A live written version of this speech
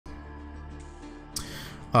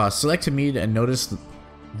Select Hamid and notice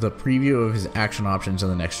the preview of his action options in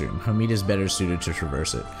the next room. Hamid is better suited to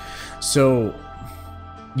traverse it. So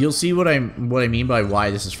you'll see what I mean by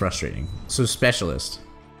why this is frustrating. So specialist.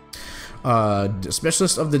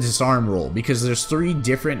 Specialist of the disarm role, because there's 3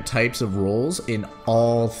 different types of roles in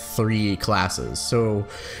all 3 classes. So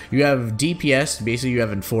you have DPS, basically you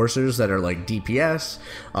have enforcers that are like DPS,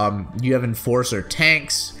 you have enforcer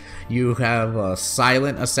tanks, you have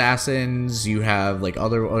silent assassins, you have like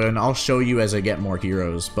other, and I'll show you as I get more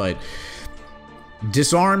heroes, but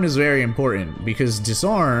disarm is very important because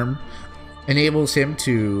disarm enables him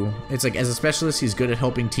to, it's like as a specialist he's good at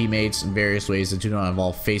helping teammates in various ways that do not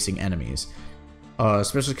involve facing enemies.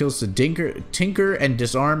 Special skills to tinker and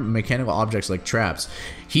disarm mechanical objects like traps.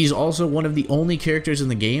 He's also one of the only characters in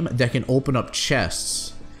the game that can open up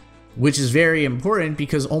chests, which is very important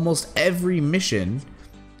because almost every mission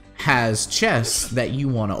has chests that you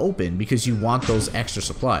want to open because you want those extra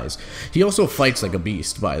supplies. He also fights like a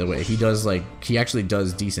beast, by the way. He actually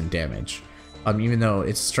does decent damage. Even though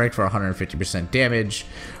it's strike for 150% damage,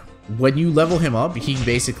 when you level him up, he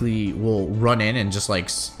basically will run in and just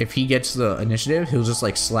like, if he gets the initiative, he'll just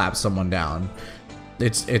like slap someone down.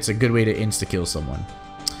 It's a good way to insta-kill someone.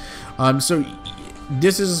 So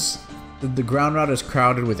this is, the ground route is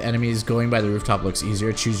crowded with enemies. Going by the rooftop looks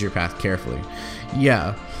easier. Choose your path carefully.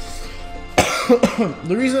 Yeah.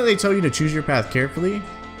 The reason that they tell you to choose your path carefully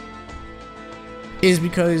is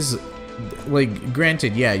because, like,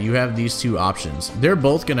 granted, yeah, you have these 2 options. They're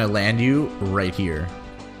both gonna land you right here.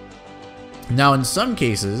 Now, in some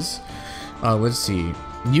cases, let's see,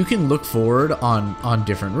 you can look forward on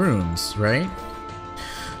different rooms, right?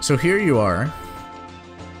 So here you are,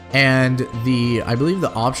 and I believe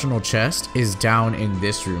the optional chest is down in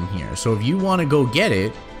this room here. So if you want to go get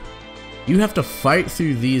it, you have to fight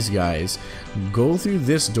through these guys, go through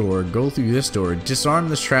this door, disarm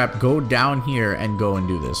this trap, go down here and go and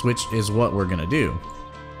do this, which is what we're gonna do.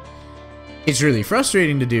 It's really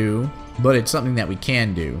frustrating to do, but it's something that we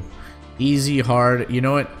can do. Easy, hard, you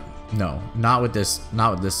know what? No, not with this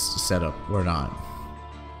setup, we're not.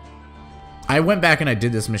 I went back and I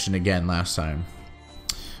did this mission again last time.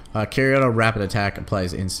 Carry out a rapid attack,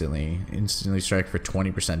 applies instantly. Instantly strike for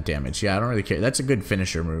 20% damage. Yeah, I don't really care. That's a good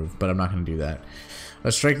finisher move, but I'm not going to do that.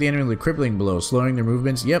 Strike the enemy with a crippling blow, slowing their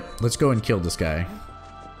movements. Yep, let's go and kill this guy.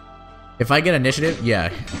 If I get initiative,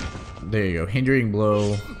 yeah. There you go. Hindering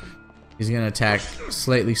blow. He's going to attack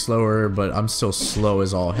slightly slower, but I'm still slow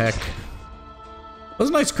as all heck. That was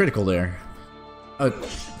a nice critical there.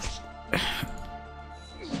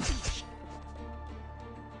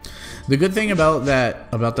 The good thing about that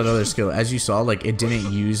other skill, as you saw, like, it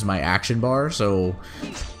didn't use my action bar, so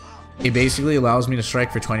it basically allows me to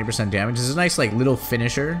strike for 20% damage. It's a nice, like, little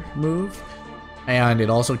finisher move, and it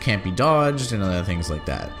also can't be dodged and other things like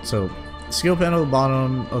that. So, skill panel at the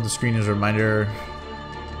bottom of the screen is a reminder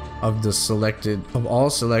of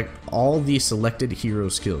all the selected hero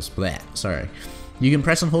skills. Blah, sorry. You can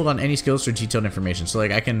press and hold on any skills for detailed information. So,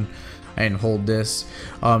 like, I can hold this.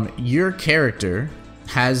 Your character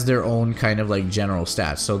has their own kind of like general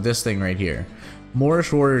stats. So this thing right here,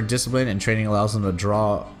 Moorish Warrior discipline and training allows them to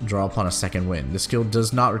draw upon a second wind. The skill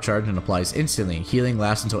does not recharge and applies instantly. Healing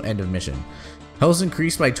lasts until end of mission. Health is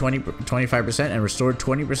increased by 25% and restored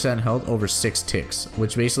 20% health over 6 ticks,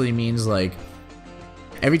 which basically means like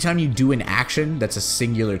every time you do an action that's a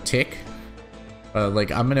singular tick,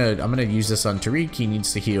 like I'm gonna use this on Tariq. He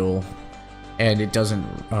needs to heal and it doesn't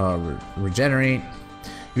regenerate.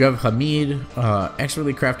 You have Hamid.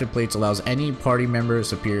 Expertly crafted plates allows any party member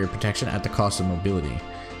superior protection at the cost of mobility.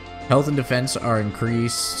 Health and defense are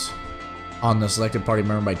increased on the selected party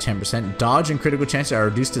member by 10%. Dodge and critical chances are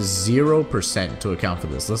reduced to 0% to account for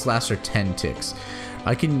this. This lasts for 10 ticks.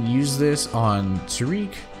 I can use this on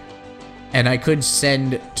Tariq, and I could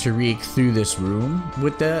send Tariq through this room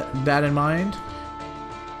with that in mind,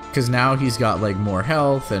 because now he's got like more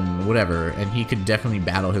health and whatever, and he could definitely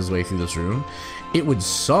battle his way through this room. It would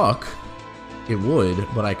suck, it would,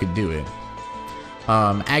 but I could do it.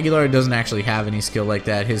 Aguilar doesn't actually have any skill like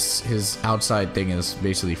that. His outside thing is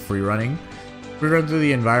basically free running. Free run through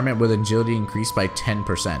the environment with agility increased by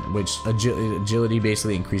 10%, which agility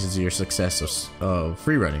basically increases your success of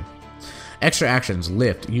free running. Extra actions: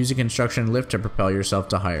 lift. Use a construction lift to propel yourself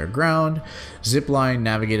to higher ground. Zipline.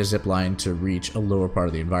 Navigate a zipline to reach a lower part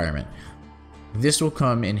of the environment. This will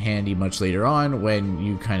come in handy much later on when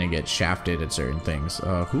you kind of get shafted at certain things.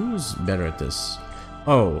 Who's better at this?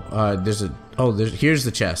 Oh, here's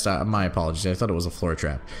the chest. My apologies. I thought it was a floor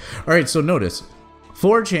trap. All right, so notice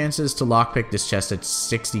 4 chances to lockpick this chest at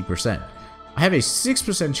 60%. I have a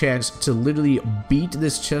 6% chance to literally beat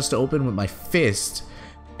this chest open with my fist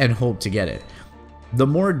and hope to get it. The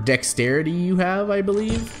more dexterity you have, I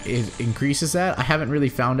believe, it increases that. I haven't really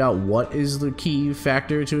found out what is the key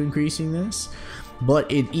factor to increasing this, but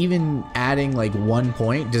it even adding like 1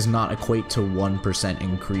 point does not equate to 1%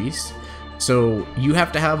 increase. So you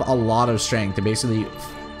have to have a lot of strength to basically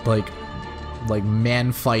like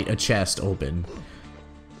man fight a chest open.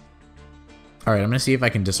 All right, I'm gonna see if I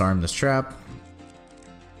can disarm this trap.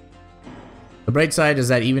 The bright side is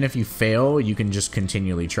that even if you fail, you can just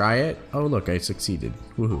continually try it. Oh, look, I succeeded.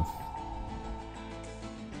 Woohoo.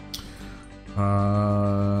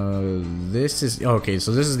 This is... Okay,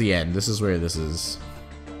 so this is the end. This is where this is.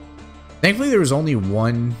 Thankfully, there was only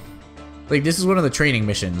one... Like, this is one of the training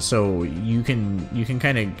missions, so you can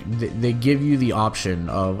kind of... They give you the option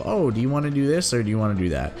of, oh, do you want to do this or do you want to do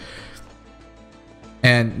that?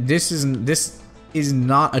 And this is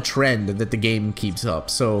not a trend that the game keeps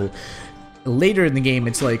up, so... Later in the game,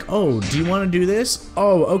 it's like, oh, do you want to do this?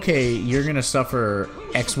 Oh, okay, you're gonna suffer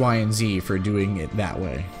X, Y, and Z for doing it that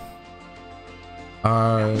way.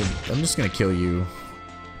 I'm just gonna kill you.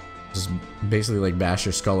 Just basically like bash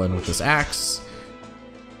your skull in with this axe.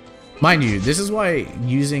 Mind you, this is why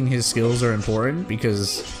using his skills are important,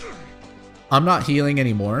 because I'm not healing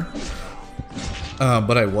anymore.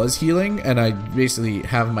 But I was healing, and I basically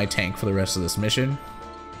have my tank for the rest of this mission,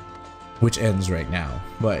 which ends right now.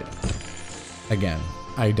 But again,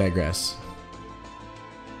 I digress.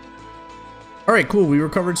 Alright, cool. We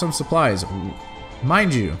recovered some supplies.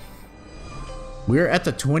 Mind you, we're at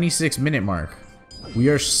the 26-minute mark. We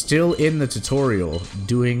are still in the tutorial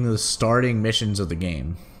doing the starting missions of the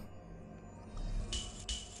game.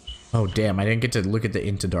 Oh, damn. I didn't get to look at the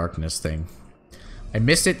Into Darkness thing. I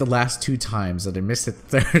missed it the last 2 times, and I missed it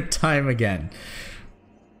the 3rd time again.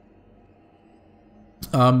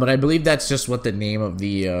 But I believe that's just what the name of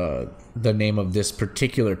the this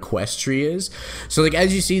particular quest tree is. So like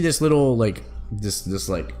as you see this little like this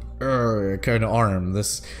like kind of arm,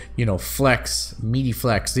 this, you know, flex, meaty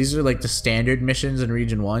flex. These are like the standard missions in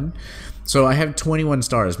region 1. So I have 21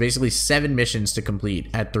 stars, basically 7 missions to complete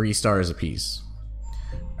at 3 stars apiece.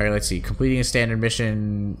 All right, let's see. Completing a standard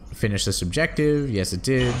mission, finish this objective. Yes, it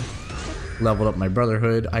did. Leveled up my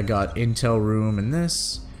brotherhood. I got intel room in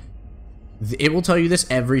this. It will tell you this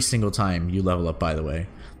every single time you level up, by the way.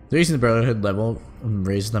 The reason the Brotherhood level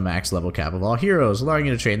raises the max level cap of all heroes, allowing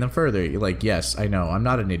you to train them further. You're like, yes, I know, I'm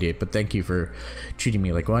not an idiot, but thank you for treating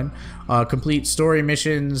me like one. Complete story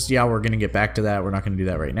missions. Yeah, we're going to get back to that. We're not going to do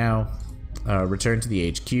that right now. Return to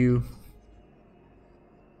the HQ.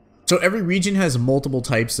 So every region has multiple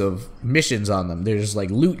types of missions on them. There's like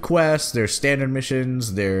loot quests, there's standard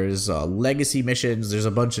missions, there's legacy missions, there's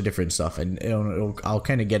a bunch of different stuff, and I'll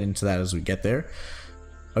kind of get into that as we get there.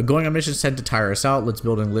 Going on missions tend to tire us out. Let's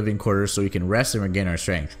build in living quarters so we can rest and regain our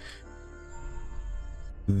strength.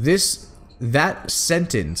 That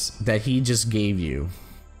sentence that he just gave you,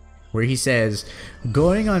 where he says,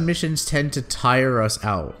 going on missions tend to tire us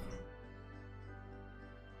out,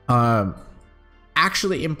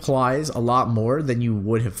 actually implies a lot more than you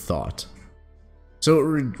would have thought. So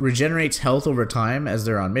it regenerates health over time as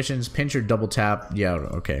they're on missions. Pinch or double tap. Yeah,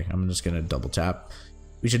 okay, I'm just gonna double tap.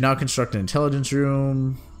 We should now construct an intelligence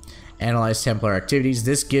room. Analyze Templar activities.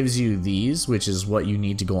 This gives you these, which is what you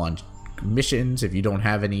need to go on missions. If you don't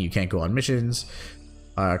have any, you can't go on missions.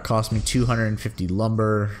 Cost me 250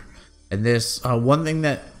 lumber. And this, one thing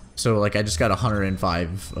that, so like I just got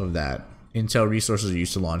 105 of that. Intel resources are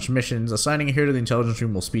used to launch missions. Assigning a hero to the intelligence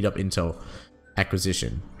room will speed up intel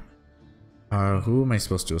acquisition. Who am I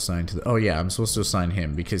supposed to assign to the... Oh yeah, I'm supposed to assign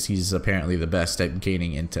him because he's apparently the best at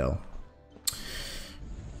gaining intel.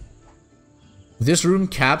 This room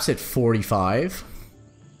caps at 45.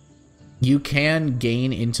 You can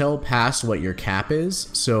gain intel past what your cap is.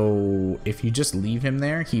 So if you just leave him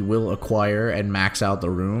there, he will acquire and max out the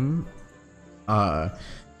room.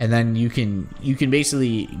 And then you can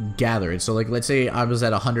basically gather it. So like, let's say I was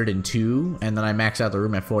at 102 and then I max out the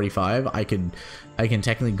room at 45. I can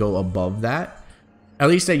technically go above that. At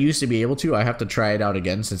least I used to be able to. I have to try it out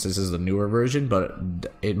again since this is the newer version, but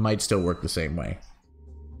it might still work the same way.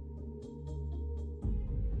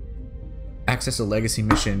 Access a legacy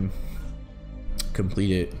mission.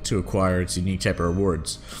 Complete it to acquire its unique type of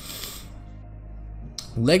rewards.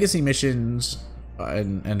 Legacy missions,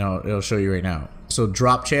 and it'll show you right now. So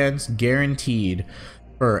drop chance guaranteed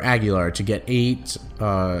for Aguilar to get 8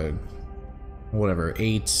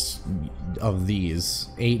 of these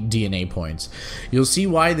 8 DNA points. You'll see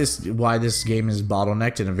why this game is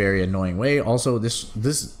bottlenecked in a very annoying way. Also,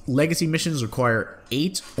 this legacy missions require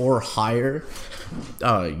 8 or higher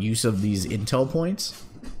use of these intel points,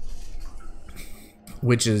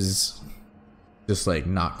 which is Just like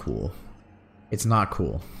not cool. It's not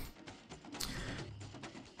cool.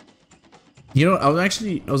 You know, I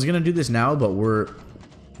was gonna do this now, but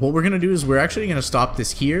what we're gonna do is we're actually gonna stop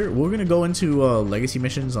this here. We're gonna go into legacy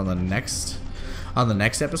missions on the next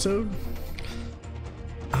episode.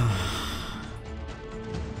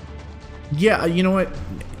 Yeah, you know what?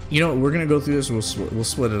 We're gonna go through this. We'll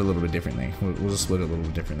split it a little bit differently. We'll just split it a little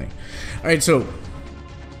bit differently. All right, so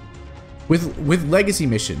with legacy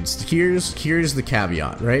missions, here's the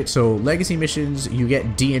caveat, right? So legacy missions, you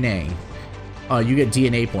get DNA. You get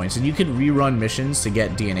DNA points, and you can rerun missions to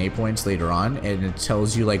get DNA points later on, and it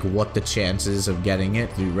tells you like what the chances of getting it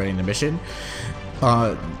through running the mission.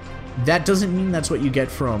 That doesn't mean that's what you get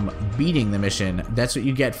from beating the mission. That's what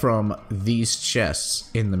you get from these chests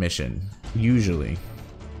in the mission, usually.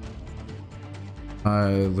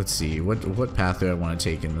 Let's see, what path do I want to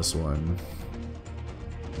take in this one?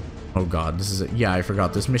 Oh god, this is yeah, I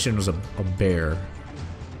forgot. This mission was a bear.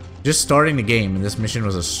 Just starting the game, and this mission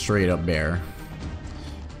was a straight up bear.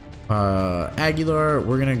 Aguilar,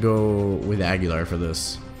 we're gonna go with Aguilar for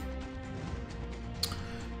this.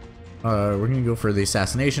 We're gonna go for the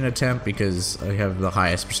assassination attempt because I have the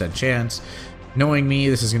highest percent chance. Knowing me,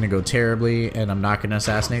 this is gonna go terribly, and I'm not gonna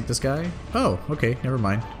assassinate this guy. Oh, okay, never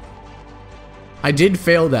mind. I did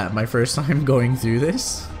fail that my first time going through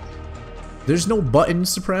this. There's no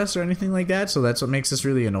buttons to press or anything like that, so that's what makes this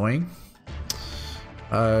really annoying.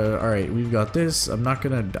 Alright, we've got this. I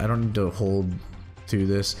don't need to hold through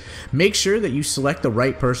this. Make sure that you select the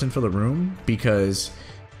right person for the room, because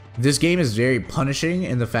this game is very punishing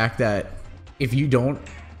in the fact that if you don't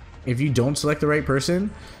select the right person,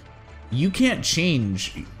 you can't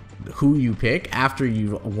change who you pick after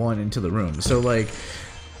you've won into the room. So like,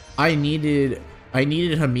 I needed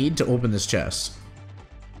Hamid to open this chest.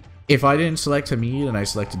 If I didn't select Hamid and I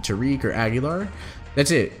selected Tariq or Aguilar,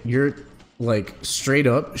 that's it. You're like straight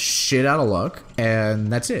up shit out of luck,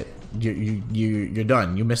 and that's it. You're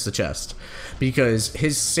done. You missed the chest, because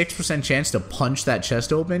his 6% chance to punch that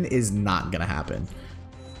chest open is not gonna happen.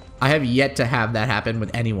 I have yet to have that happen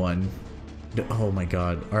with anyone. Oh my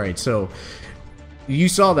god. All right, so you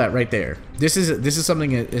saw that right there. This is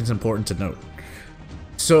something that's important to note.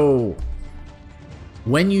 So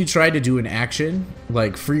when you try to do an action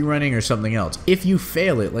like free running or something else, if you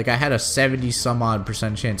fail it, like I had a 70 some odd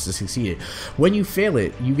 % chance to succeed it. When you fail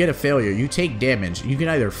it, you get a failure, you take damage. You can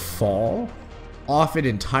either fall off it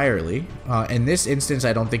entirely. In this instance,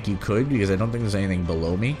 I don't think you could, because I don't think there's anything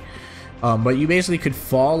below me. But you basically could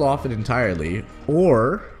fall off it entirely,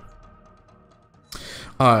 or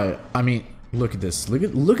I mean, look at this.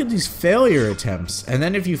 Look at these failure attempts. And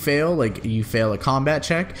then if you fail, like you fail a combat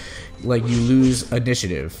check, like you lose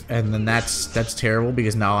initiative, and then that's terrible,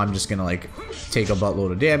 because now I'm just gonna like take a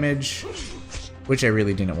buttload of damage, which I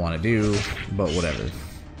really didn't want to do, but whatever.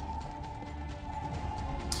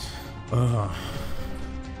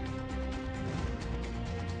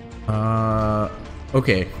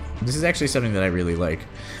 Okay, this is actually something that I really like.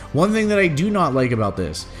 One thing that I do not like about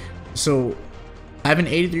this, so I have an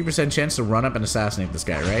 83% chance to run up and assassinate this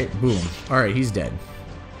guy, right? Boom. Alright, he's dead.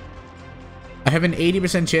 I have an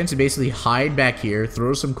 80% chance to basically hide back here,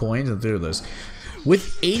 throw some coins, and throw this.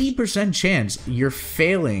 With 80% chance, you're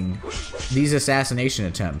failing these assassination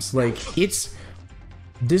attempts. Like,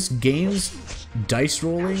 this game's dice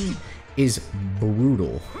rolling is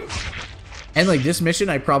brutal. And like, this mission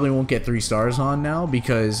I probably won't get 3 stars on now,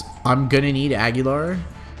 because I'm gonna need Aguilar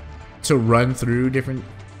to run through different...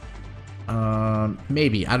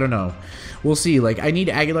 maybe, I don't know. We'll see. Like, I need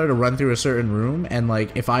Aguilar to run through a certain room, and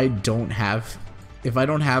like, if I don't have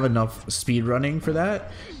enough speed running for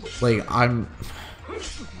that, like,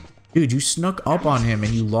 dude, you snuck up on him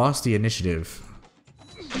and you lost the initiative.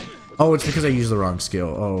 Oh, it's because I used the wrong skill.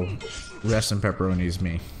 Oh, rest in pepperoni is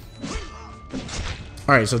me.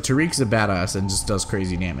 Alright, so Tariq's a badass and just does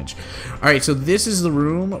crazy damage. Alright, so this is the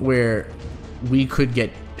room where we could get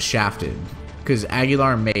shafted, because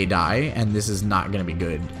Aguilar may die, and this is not going to be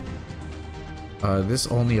good. This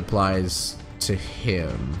only applies to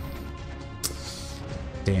him.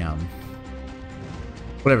 Damn.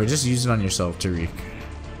 Whatever, just use it on yourself, Tariq.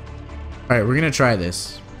 Alright, we're going to try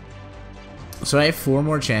this. So I have 4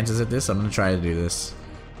 more chances at this. I'm going to try to do this.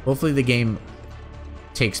 Hopefully the game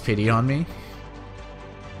takes pity on me.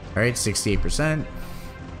 Alright, 68%.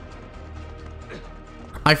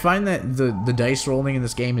 I find that the dice rolling in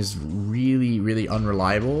this game is really, really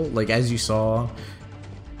unreliable. Like, as you saw,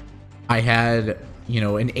 I had, you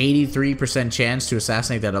know, an 83% chance to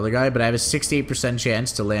assassinate that other guy, but I have a 68%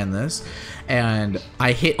 chance to land this. And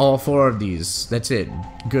I hit all 4 of these. That's it.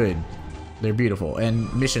 Good. They're beautiful.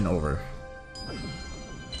 And mission over.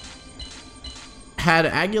 had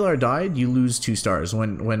Aguilar died, you lose 2 stars.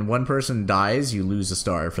 When one person dies, you lose a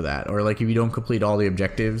star for that. Or like if you don't complete all the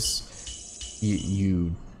objectives,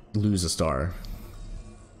 you lose a star.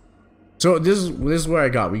 So this is where I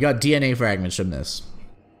got. We got DNA fragments from this,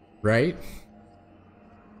 right?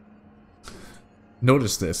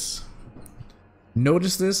 Notice this.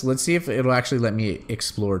 Notice this. Let's see if it'll actually let me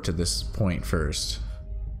explore to this point first.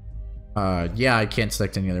 Yeah, I can't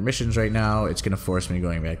select any other missions right now. It's gonna force me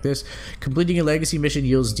going back this. Completing a legacy mission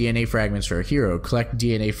yields DNA fragments for a hero. Collect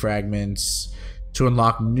DNA fragments to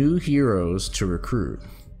unlock new heroes to recruit.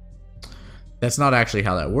 That's not actually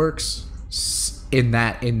how that works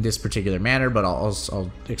in this particular manner, but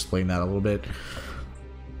I'll explain that a little bit.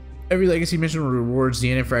 Every legacy mission rewards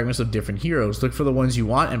DNA fragments of different heroes. Look for the ones you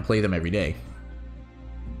want and play them every day.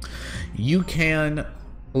 You can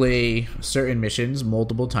play certain missions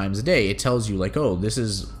multiple times a day. It tells you like, oh, this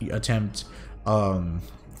is attempt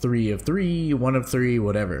 3 of 3, 1 of 3,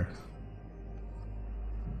 whatever.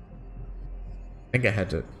 I think I had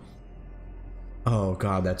to. Oh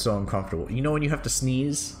god, that's so uncomfortable. You know when you have to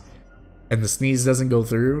sneeze and the sneeze doesn't go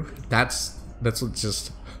through? That's what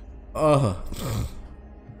just that's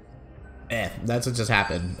what just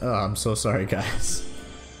happened. Oh, I'm so sorry, guys.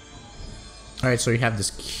 All right, so you have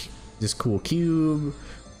this cool cube,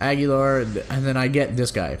 Aguilar, and then I get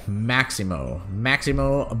this guy, Maximo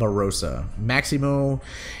Barrosa. Maximo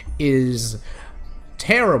is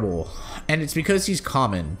terrible, and it's because he's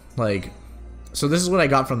common. Like, so this is what I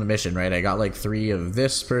got from the mission, right? I got like 3 of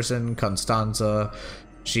this person, Constanza.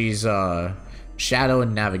 She's shadow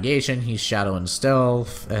and navigation. He's shadow and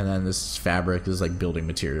stealth, and then this fabric is like building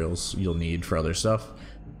materials you'll need for other stuff.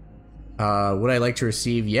 Would I like to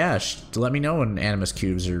receive? Yeah, let me know when Animus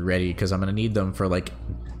cubes are ready, because I'm gonna need them for like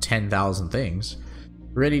 10,000 things.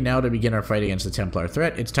 Ready now to begin our fight against the Templar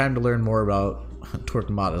threat. It's time to learn more about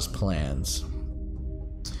Torquemada's plans.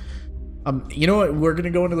 You know what? We're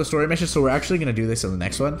gonna go into the story mission, so we're actually gonna do this in the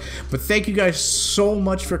next one. But thank you guys so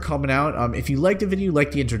much for coming out. If you liked the video,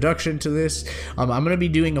 like the introduction to this, I'm gonna be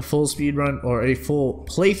doing a full speed run or a full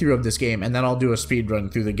playthrough of this game, and then I'll do a speed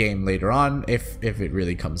run through the game later on if it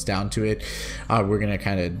really comes down to it. We're gonna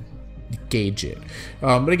kind of gauge it.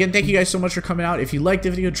 But again, thank you guys so much for coming out. If you liked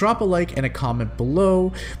the video, drop a like and a comment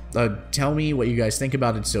below. Tell me what you guys think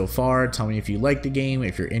about it so far. Tell me if you like the game,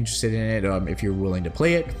 if you're interested in it, if you're willing to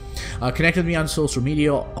play it. Connect with me on social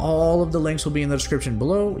media. All of the links will be in the description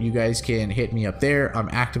below. You guys can hit me up there. I'm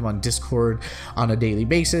active on Discord on a daily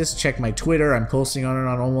basis. Check my Twitter. I'm posting on it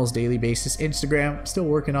on almost daily basis. Instagram, still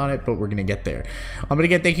working on it, but we're gonna get there. But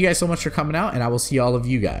again, thank you guys so much for coming out, and I will see all of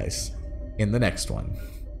you guys in the next one.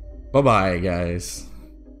 Bye-bye, guys.